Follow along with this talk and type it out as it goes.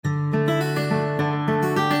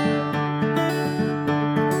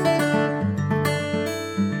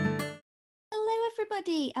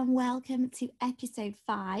and welcome to episode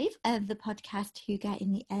 5 of the podcast Who Get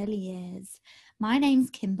in the Early Years. My name's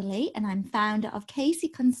Kimberly and I'm founder of Casey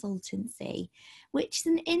Consultancy, which is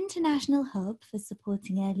an international hub for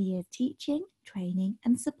supporting early years teaching, training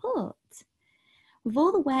and support. With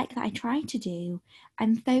all the work that I try to do,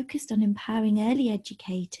 I'm focused on empowering early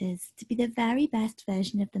educators to be the very best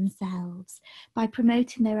version of themselves by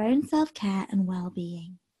promoting their own self-care and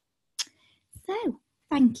well-being. So,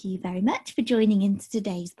 thank you very much for joining into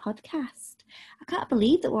today's podcast. I can't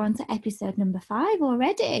believe that we're on to episode number 5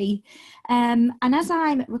 already. And as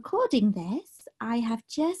I'm recording this, I have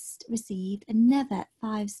just received another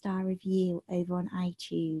 5-star review over on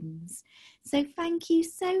iTunes. So thank you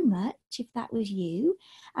so much if that was you,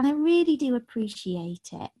 and I really do appreciate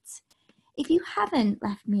it. If you haven't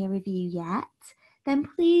left me a review yet, then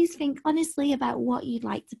please think honestly about what you'd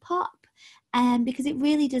like to pop. Because it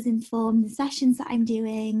really does inform the sessions that I'm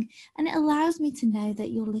doing, and it allows me to know that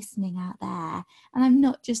you're listening out there and I'm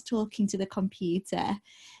not just talking to the computer.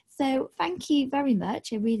 So thank you very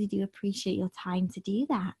much. I really do appreciate your time to do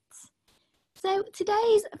that. So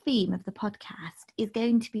today's theme of the podcast is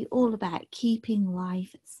going to be all about keeping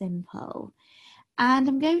life simple. And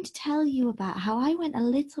I'm going to tell you about how I went a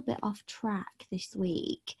little bit off track this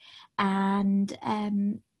week and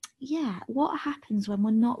what happens when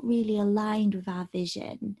we're not really aligned with our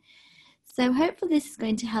vision. So hopefully this is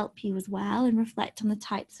going to help you as well and reflect on the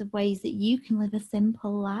types of ways that you can live a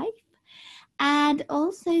simple life, and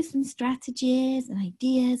also some strategies and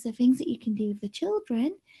ideas of things that you can do with the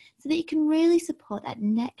children so that you can really support that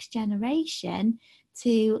next generation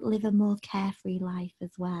to live a more carefree life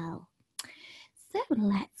as well. So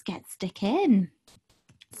let's get stuck in.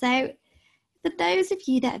 So for those of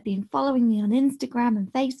you that have been following me on Instagram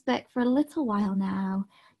and Facebook for a little while now,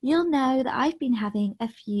 you'll know that I've been having a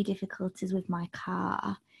few difficulties with my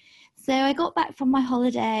car. So I got back from my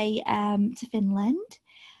holiday to Finland,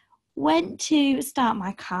 went to start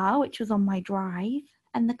my car, which was on my drive,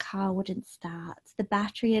 and the car wouldn't start. The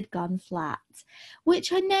battery had gone flat,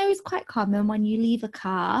 which I know is quite common when you leave a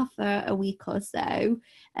car for a week or so.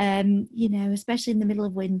 Especially in the middle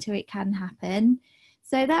of winter, it can happen.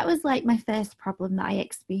 So that was like my first problem that I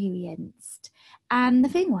experienced. And the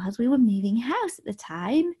thing was, we were moving house at the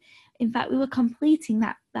time. In fact, we were completing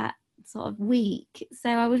that sort of week. So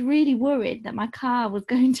I was really worried that my car was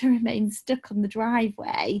going to remain stuck on the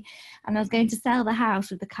driveway and I was going to sell the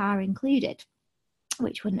house with the car included,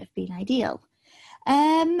 which wouldn't have been ideal.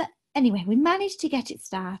 Anyway, we managed to get it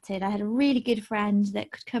started. I had a really good friend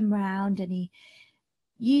that could come round and he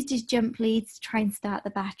used his jump leads to try and start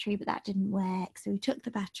the battery, but that didn't work. So we took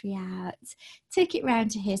the battery out, took it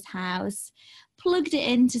round to his house, plugged it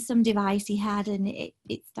into some device he had, and it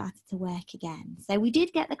started to work again. So we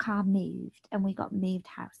did get the car moved and we got moved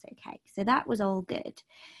house okay. So that was all good.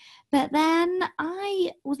 But then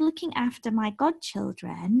I was looking after my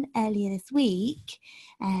godchildren earlier this week,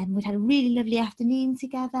 and we'd had a really lovely afternoon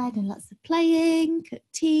together, done lots of playing,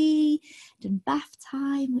 cooked tea, done bath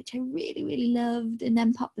time, which I really, really loved, and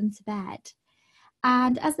then popped them to bed.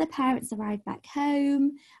 And as their parents arrived back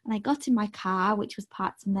home and I got in my car, which was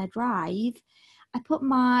parked on their drive, I put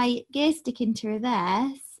my gear stick into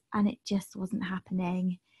reverse and it just wasn't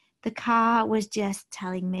happening. The car was just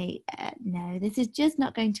telling me, no, this is just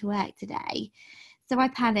not going to work today. So I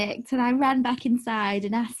panicked and I ran back inside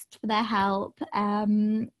and asked for their help.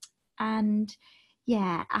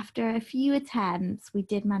 After a few attempts, we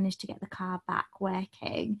did manage to get the car back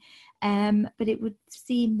working. But it would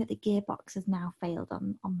seem that the gearbox has now failed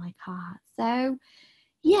on my car. So,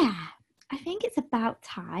 I think it's about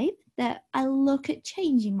time that I look at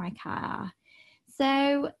changing my car.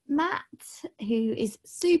 So Matt, who is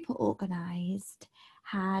super organised,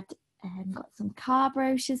 had got some car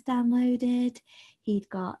brochures downloaded. He'd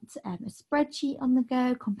got a spreadsheet on the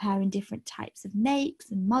go comparing different types of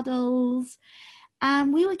makes and models.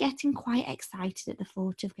 And we were getting quite excited at the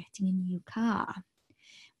thought of getting a new car.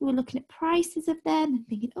 We were looking at prices of them and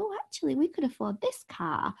thinking, oh, actually, we could afford this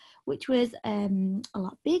car, which was a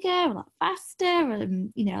lot bigger, a lot faster,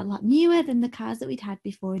 a lot newer than the cars that we'd had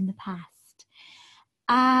before in the past.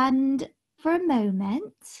 And for a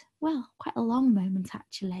moment, quite a long moment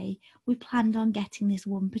actually, we planned on getting this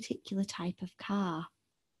one particular type of car.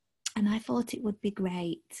 And I thought it would be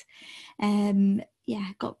great.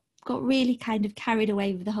 Got really kind of carried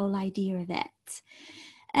away with the whole idea of it.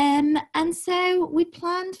 And so we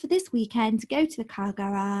planned for this weekend to go to the car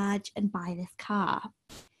garage and buy this car.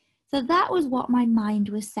 So that was what my mind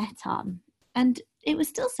was set on. And it was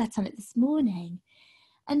still set on it this morning.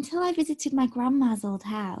 until I visited my grandma's old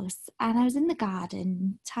house, and I was in the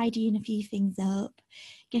garden tidying a few things up,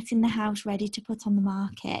 getting the house ready to put on the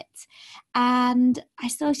market, and I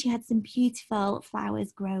saw she had some beautiful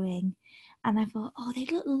flowers growing, and I thought, oh, they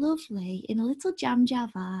look lovely in a little jam jar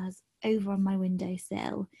vase over on my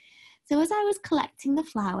windowsill. So as I was collecting the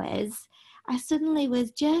flowers, I suddenly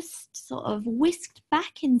was just sort of whisked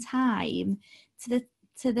back in time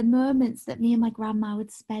to the moments that me and my grandma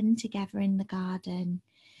would spend together in the garden.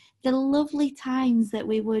 The lovely times that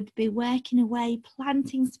we would be working away,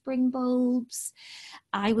 planting spring bulbs.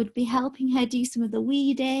 I would be helping her do some of the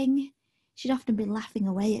weeding. She'd often be laughing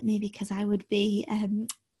away at me because I would be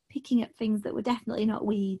picking up things that were definitely not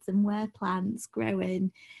weeds and were plants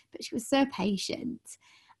growing, but she was so patient.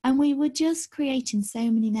 And we were just creating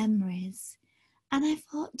so many memories. And I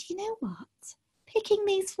thought, do you know what? Picking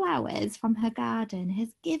these flowers from her garden has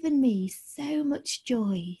given me so much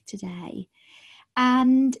joy today.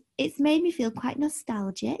 And it's made me feel quite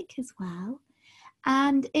nostalgic as well.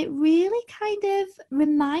 And it really kind of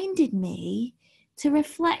reminded me to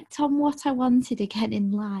reflect on what I wanted again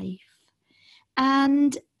in life.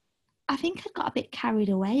 And I think I got a bit carried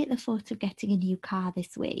away at the thought of getting a new car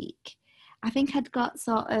this week. I think I'd got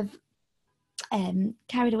sort of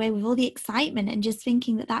carried away with all the excitement and just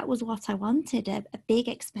thinking that that was what I wanted, a big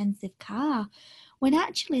expensive car, when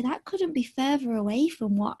actually that couldn't be further away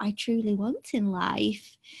from what I truly want in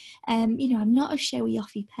life. I'm not a showy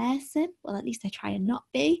offy person, well, at least I try and not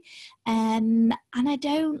be, and I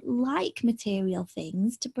don't like material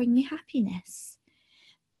things to bring me happiness.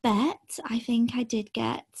 But I think I did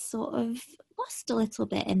get sort of lost a little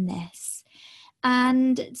bit in this,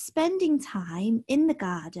 and spending time in the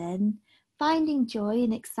garden, finding joy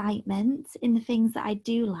and excitement in the things that I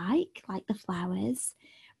do like the flowers,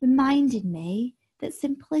 reminded me that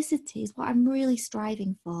simplicity is what I'm really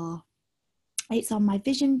striving for. It's on my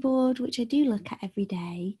vision board, which I do look at every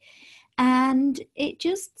day. And it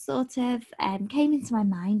just sort of came into my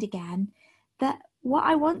mind again that what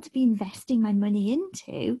I want to be investing my money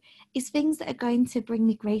into is things that are going to bring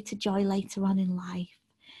me greater joy later on in life.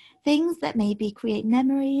 Things that maybe create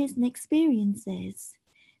memories and experiences.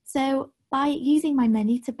 So by using my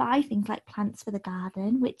money to buy things like plants for the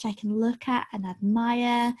garden, which I can look at and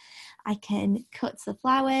admire, I can cut the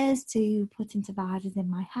flowers to put into vases in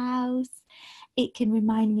my house. It can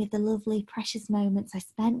remind me of the lovely, precious moments I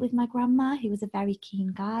spent with my grandma, who was a very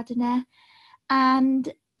keen gardener.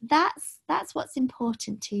 And that's what's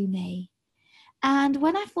important to me. And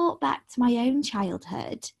when I thought back to my own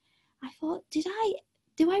childhood, I thought, do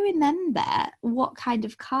I remember what kind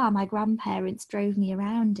of car my grandparents drove me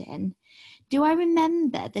around in? Do I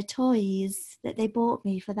remember the toys that they bought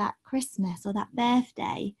me for that Christmas or that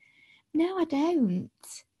birthday? No, I don't.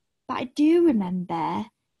 But I do remember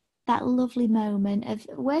that lovely moment of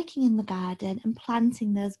working in the garden and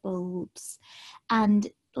planting those bulbs and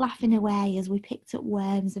laughing away as we picked up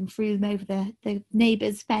worms and threw them over the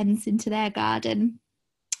neighbour's fence into their garden.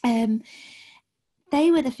 They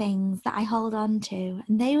were the things that I hold on to,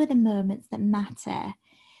 and they were the moments that matter.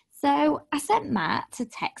 So I sent Matt a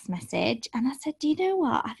text message and I said, do you know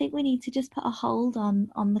what? I think we need to just put a hold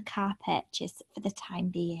on the car purchase for the time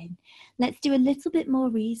being. Let's do a little bit more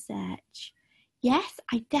research. Yes,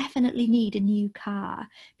 I definitely need a new car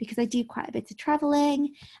because I do quite a bit of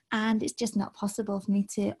travelling and it's just not possible for me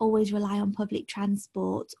to always rely on public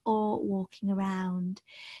transport or walking around.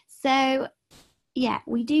 So yeah,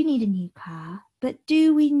 we do need a new car, but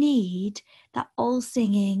do we need that all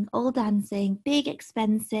singing, all dancing, big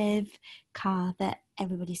expensive car that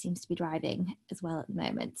everybody seems to be driving as well at the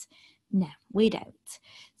moment? No, we don't.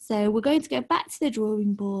 So we're going to go back to the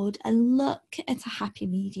drawing board and look at a happy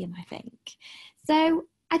medium, I think. So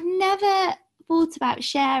I'd never thought about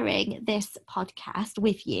sharing this podcast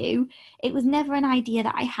with you. It was never an idea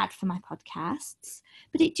that I had for my podcasts,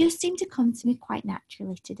 but it just seemed to come to me quite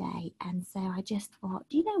naturally today. And so I just thought,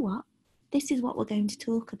 do you know what? This is what we're going to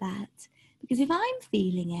talk about. Because if I'm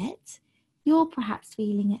feeling it, you're perhaps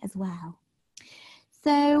feeling it as well.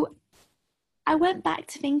 So I went back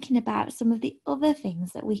to thinking about some of the other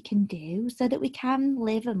things that we can do so that we can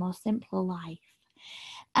live a more simpler life.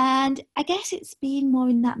 And I guess it's being more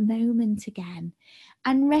in that moment again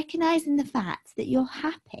and recognizing the fact that you're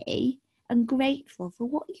happy and grateful for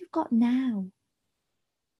what you've got now.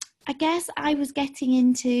 I guess I was getting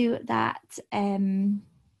into that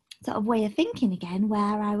sort of way of thinking again,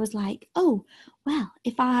 where I was like, oh, well,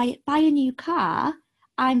 if I buy a new car,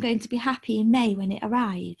 I'm going to be happy in May when it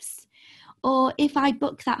arrives. Or if I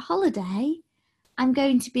book that holiday, I'm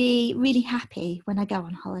going to be really happy when I go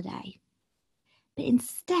on holiday. But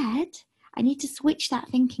instead, I need to switch that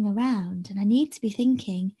thinking around, and I need to be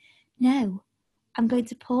thinking, no, I'm going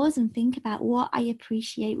to pause and think about what I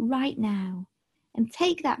appreciate right now and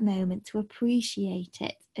take that moment to appreciate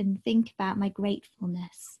it and think about my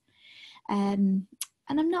gratefulness. And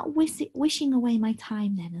I'm not wishing away my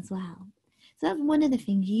time then as well. So that's one of the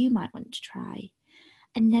things you might want to try.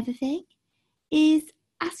 Another thing is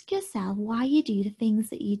ask yourself why you do the things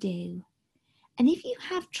that you do. And if you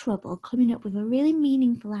have trouble coming up with a really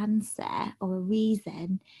meaningful answer or a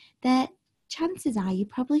reason, that chances are you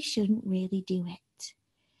probably shouldn't really do it.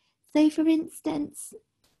 So for instance,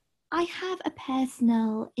 I have a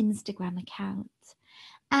personal Instagram account,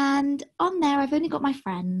 and on there I've only got my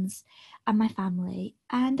friends and my family,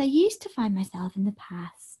 and I used to find myself in the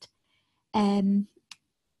past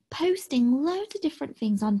posting loads of different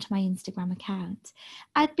things onto my Instagram account.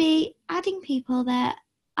 I'd be adding people that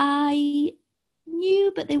I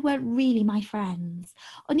knew, but they weren't really my friends,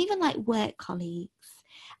 or even like work colleagues.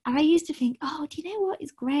 And I used to think, oh, do you know what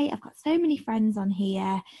is great? I've got so many friends on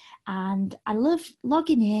here and I love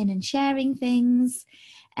logging in and sharing things.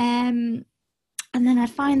 And then I'd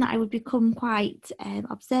find that I would become quite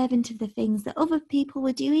observant of the things that other people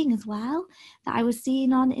were doing as well, that I was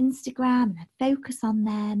seeing on Instagram, and I'd focus on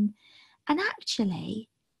them. And actually,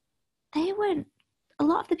 they weren't, a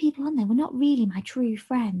lot of the people on there were not really my true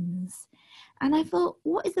friends. And I thought,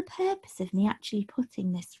 what is the purpose of me actually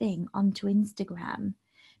putting this thing onto Instagram?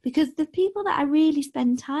 Because the people that I really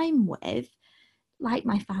spend time with, like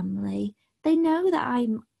my family, they know that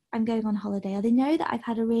I'm going on holiday, or they know that I've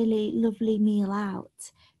had a really lovely meal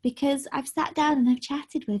out because I've sat down and I've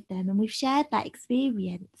chatted with them and we've shared that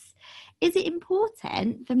experience. Is it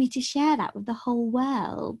important for me to share that with the whole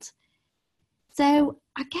world? So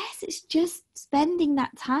I guess it's just spending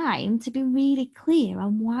that time to be really clear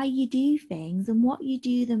on why you do things and what you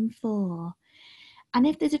do them for. And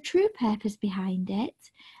if there's a true purpose behind it,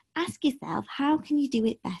 ask yourself, how can you do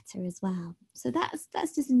it better as well? So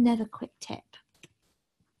that's just another quick tip.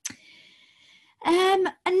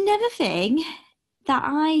 Another thing that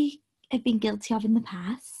I have been guilty of in the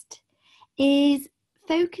past is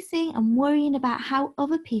focusing and worrying about how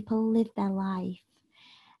other people live their life.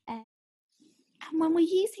 And when we're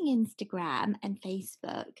using Instagram and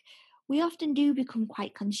Facebook, we often do become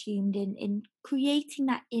quite consumed in creating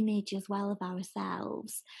that image as well of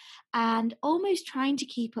ourselves and almost trying to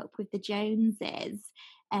keep up with the Joneses.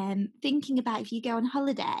 Thinking about if you go on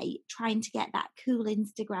holiday, trying to get that cool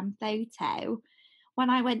Instagram photo. When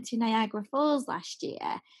I went to Niagara Falls last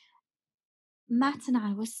year, Matt and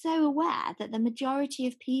I were so aware that the majority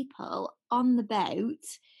of people on the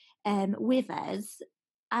boat with us,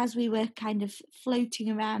 as we were kind of floating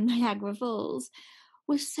around Niagara Falls,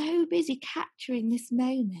 were so busy capturing this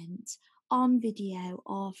moment on video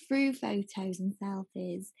or through photos and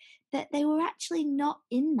selfies that they were actually not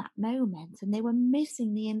in that moment and they were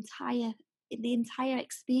missing the entire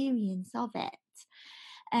experience of it.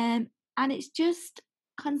 And it's just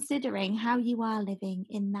considering how you are living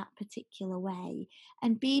in that particular way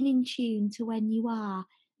and being in tune to when you are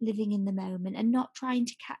living in the moment and not trying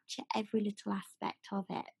to capture every little aspect of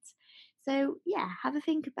it. So, yeah, have a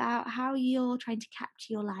think about how you're trying to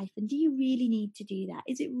capture your life, and do you really need to do that?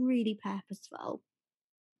 Is it really purposeful?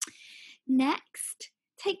 Next,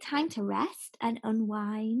 take time to rest and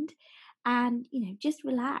unwind and, just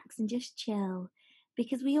relax and just chill,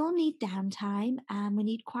 because we all need downtime and we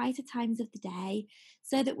need quieter times of the day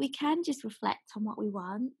so that we can just reflect on what we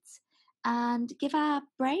want and give our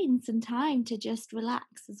brain some time to just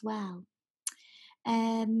relax as well.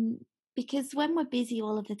 Um, because when we're busy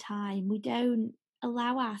all of the time, we don't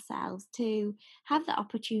allow ourselves to have the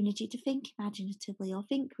opportunity to think imaginatively or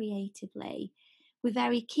think creatively. We're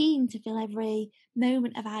very keen to fill every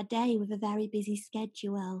moment of our day with a very busy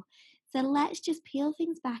schedule. So let's just peel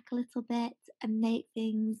things back a little bit and make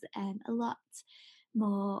things a lot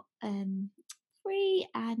more free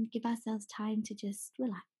and give ourselves time to just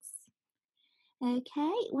relax.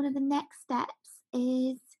 Okay, one of the next steps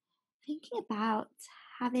is thinking about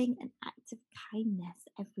having an act of kindness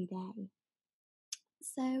every day.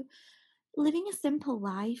 So, living a simple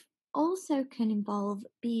life also can involve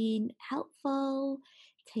being helpful,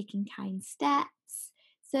 taking kind steps,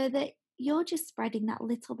 so that you're just spreading that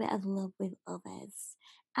little bit of love with others.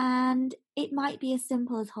 And it might be as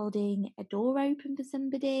simple as holding a door open for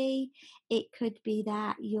somebody. It could be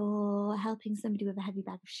that you're helping somebody with a heavy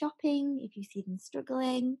bag of shopping if you see them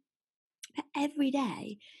struggling. But every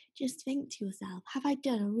day, just think to yourself, have I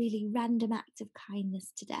done a really random act of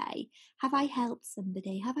kindness today? Have I helped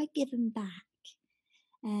somebody? Have I given back?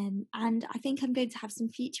 And I think I'm going to have some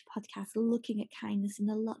future podcasts looking at kindness in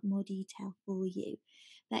a lot more detail for you.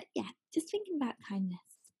 But yeah, just thinking about kindness.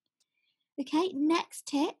 Okay, next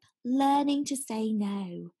tip, learning to say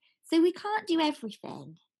no. So we can't do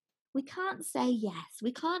everything. We can't say yes.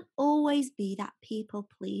 We can't always be that people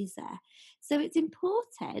pleaser. So it's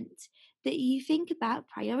important that you think about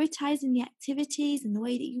prioritizing the activities and the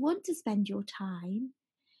way that you want to spend your time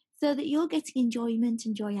so that you're getting enjoyment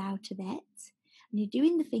and joy out of it and you're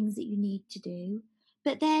doing the things that you need to do.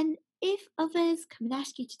 But then if others come and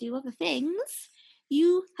ask you to do other things,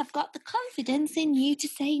 you have got the confidence in you to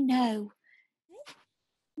say no.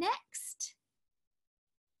 Next,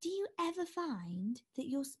 do you ever find that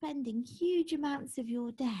you're spending huge amounts of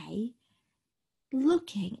your day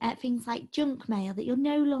looking at things like junk mail that you're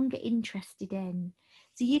no longer interested in?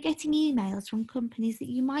 So you're getting emails from companies that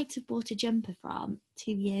you might have bought a jumper from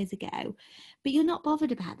 2 years ago, but you're not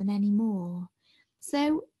bothered about them anymore.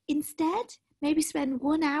 So instead, maybe spend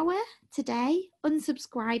 1 hour today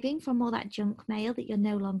unsubscribing from all that junk mail that you're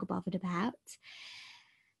no longer bothered about.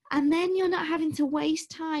 And then you're not having to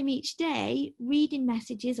waste time each day reading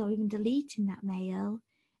messages or even deleting that mail.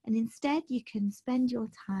 And instead, you can spend your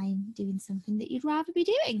time doing something that you'd rather be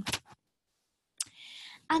doing.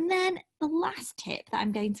 And then the last tip that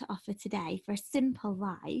I'm going to offer today for a simple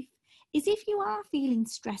life is if you are feeling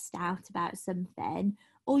stressed out about something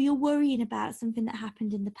or you're worrying about something that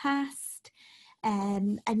happened in the past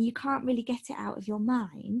and you can't really get it out of your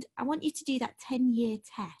mind, I want you to do that 10-year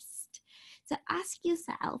test. So ask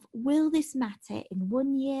yourself, will this matter in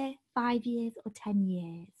 1 year, 5 years, or 10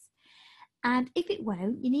 years? And if it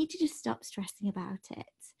won't, you need to just stop stressing about it.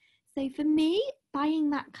 So for me, buying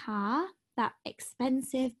that car, that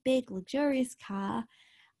expensive, big, luxurious car,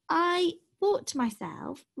 I thought to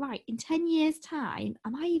myself, right, in 10 years' time,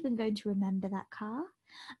 am I even going to remember that car?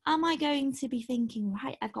 Am I going to be thinking,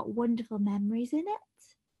 right, I've got wonderful memories in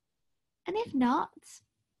it? And if not,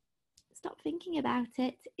 stop thinking about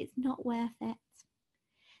it. It's not worth it.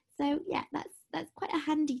 So yeah, that's quite a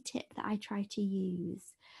handy tip that I try to use.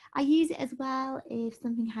 I use it as well if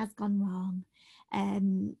something has gone wrong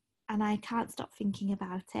and I can't stop thinking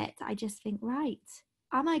about it. I just think, right,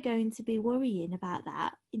 am I going to be worrying about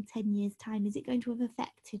that in 10 years' time? Is it going to have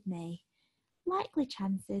affected me? Likely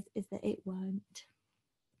chances is that it won't.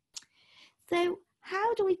 So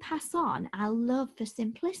how do we pass on our love for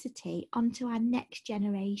simplicity onto our next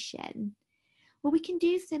generation? Well, we can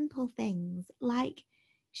do simple things like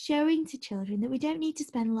showing to children that we don't need to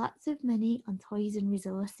spend lots of money on toys and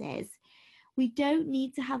resources. We don't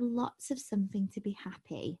need to have lots of something to be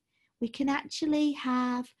happy. We can actually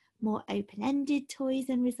have more open-ended toys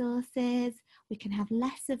and resources. We can have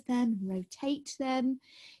less of them, rotate them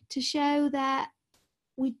to show that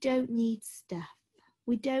we don't need stuff.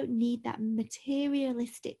 We don't need that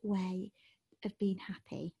materialistic way of being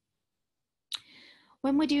happy.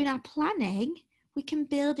 When we're doing our planning, we can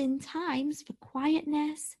build in times for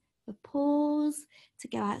quietness, for pause, to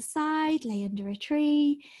go outside, lay under a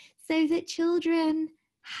tree, so that children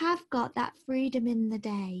have got that freedom in the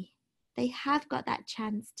day. They have got that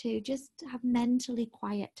chance to just have mentally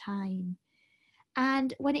quiet time.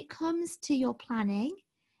 And when it comes to your planning,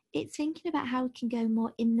 it's thinking about how we can go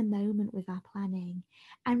more in the moment with our planning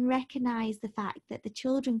and recognise the fact that the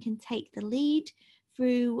children can take the lead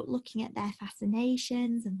through looking at their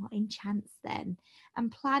fascinations and what enchants them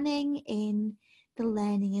and planning in the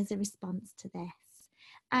learning as a response to this.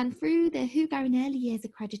 And through the HUGAR in Early Years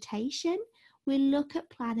accreditation, we look at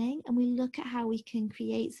planning and we look at how we can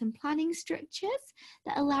create some planning structures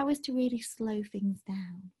that allow us to really slow things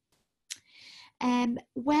down.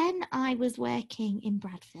 When I was working in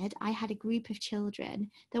Bradford, I had a group of children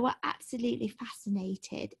that were absolutely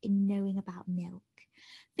fascinated in knowing about milk,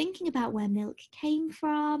 thinking about where milk came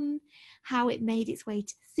from, how it made its way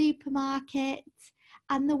to the supermarket,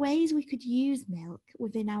 and the ways we could use milk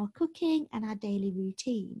within our cooking and our daily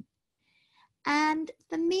routine. And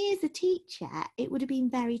for me as a teacher, it would have been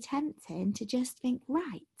very tempting to just think,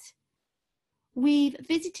 right, we've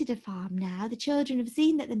visited a farm now. The children have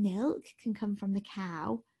seen that the milk can come from the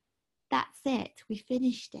cow. That's it. We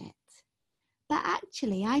finished it. But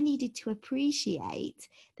actually, I needed to appreciate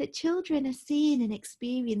that children are seeing and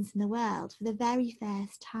experiencing the world for the very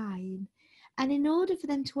first time. And in order for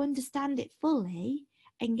them to understand it fully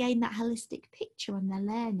and gain that holistic picture on their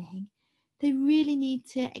learning, they really need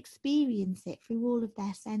to experience it through all of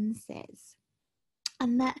their senses.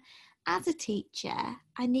 And that as a teacher,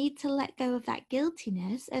 I need to let go of that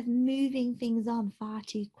guiltiness of moving things on far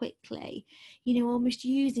too quickly, almost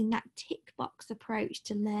using that tick box approach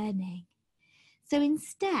to learning. So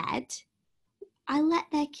instead, I let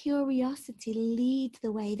their curiosity lead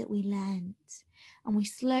the way that we learnt. And we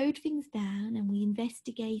slowed things down and we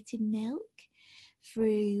investigated milk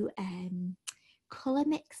through colour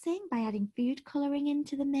mixing by adding food colouring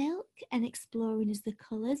into the milk and exploring as the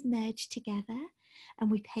colours merged together,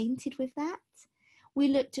 and we painted with that. We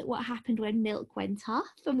looked at what happened when milk went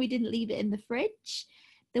off and we didn't leave it in the fridge,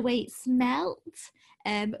 the way it smelt,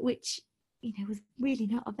 which was really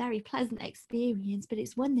not a very pleasant experience, but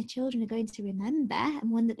it's one the children are going to remember and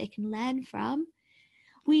one that they can learn from.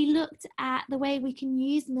 We looked at the way we can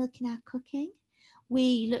use milk in our cooking.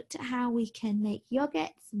 We looked at how we can make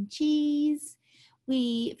yogurts and cheese.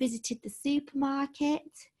 We visited the supermarket.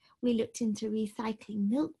 We looked into recycling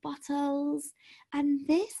milk bottles. And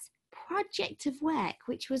this project of work,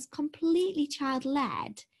 which was completely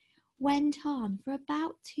child-led, went on for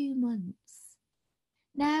about 2 months.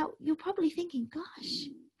 Now, you're probably thinking, gosh,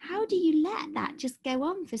 how do you let that just go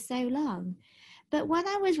on for so long? But when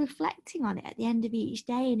I was reflecting on it at the end of each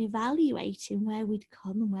day and evaluating where we'd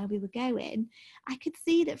come and where we were going, I could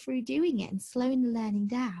see that through doing it and slowing the learning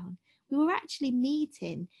down, we were actually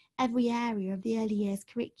meeting every area of the early years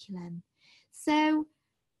curriculum. So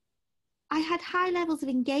I had high levels of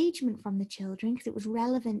engagement from the children because it was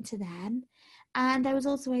relevant to them. And I was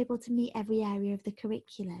also able to meet every area of the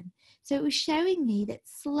curriculum. So it was showing me that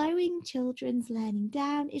slowing children's learning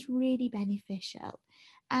down is really beneficial.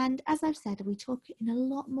 And as I've said, we talk in a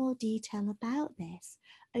lot more detail about this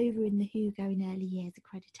over in the Hugo in Early Years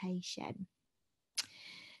accreditation.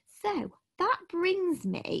 So that brings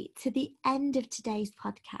me to the end of today's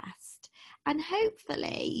podcast. And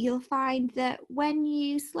hopefully you'll find that when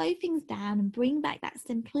you slow things down and bring back that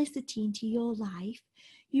simplicity into your life,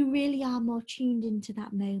 you really are more tuned into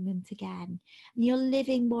that moment again. And you're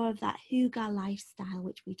living more of that Hugo lifestyle,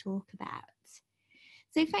 which we talk about.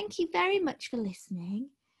 So thank you very much for listening.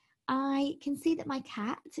 I can see that my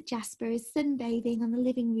cat, Jasper, is sunbathing on the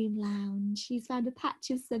living room lounge. He's found a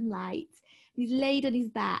patch of sunlight. He's laid on his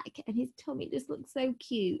back and his tummy just looks so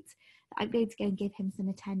cute. I'm going to go and give him some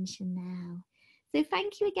attention now. So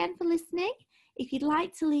thank you again for listening. If you'd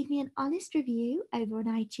like to leave me an honest review over on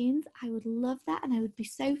iTunes, I would love that and I would be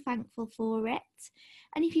so thankful for it.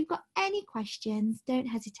 And if you've got any questions, don't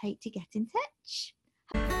hesitate to get in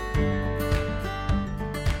touch.